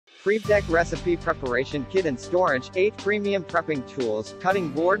Prepdeck Recipe Preparation Kit and Storage, 8 Premium Prepping Tools, Cutting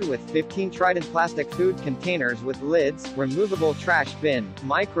Board with 15 Tritan Plastic Food Containers with Lids, Removable Trash Bin,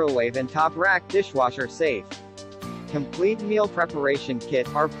 Microwave and Top Rack Dishwasher Safe. Complete Meal Preparation Kit.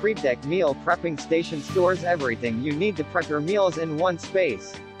 Our Prepdeck Meal Prepping Station stores everything you need to prep your meals in one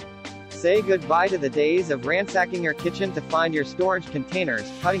space. Say goodbye to the days of ransacking your kitchen to find your storage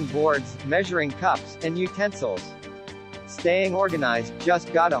containers, cutting boards, measuring cups, and utensils. Staying organized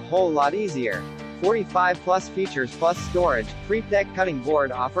just got a whole lot easier. 45 plus features plus storage. Prepdeck Cutting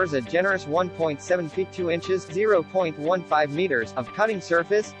Board offers a generous 1.7 feet 2 inches (0.15 meters) of cutting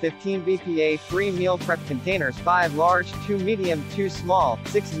surface, 15 BPA 3 meal prep containers, 5 large, 2 medium, 2 small,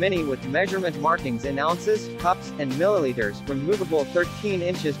 6 mini with measurement markings in ounces, cups, and milliliters, removable 13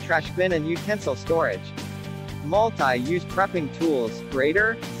 inches trash bin and utensil storage. Multi-use prepping tools,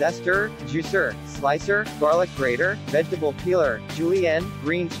 Grater, Zester, juicer, slicer, garlic grater, vegetable peeler, Julienne,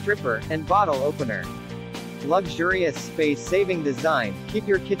 green stripper, and bottle opener. Luxurious space-saving design. Keep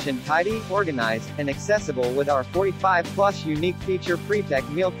your kitchen tidy, organized, and accessible with our 45 plus unique feature Prepdeck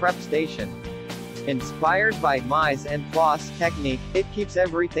Meal Prep Station. Inspired by mise en place technique, it keeps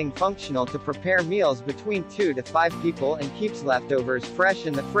everything functional to prepare meals between 2 to 5 people and keeps leftovers fresh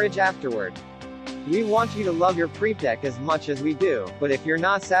in the fridge afterward. We want you to love your Prepdeck as much as we do, but if you're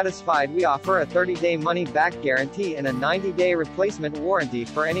not satisfied, we offer a 30-day money-back guarantee and a 90-day replacement warranty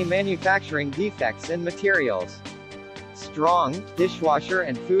for any manufacturing defects and materials. Strong, dishwasher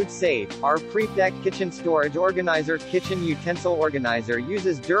and food safe, our Prepdeck Kitchen Storage Organizer Kitchen Utensil Organizer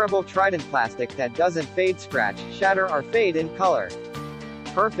uses durable Tritan plastic that doesn't fade, scratch, shatter or fade in color.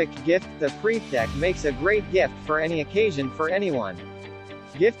 Perfect gift. The Prepdeck makes a great gift for any occasion for anyone.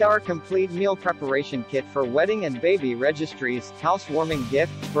 Gift our complete meal preparation kit for wedding and baby registries, housewarming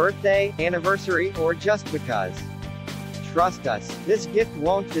gift, birthday, anniversary, or just because. Trust us, this gift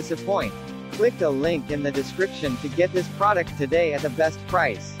won't disappoint. Click the link in the description to get this product today at the best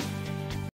price.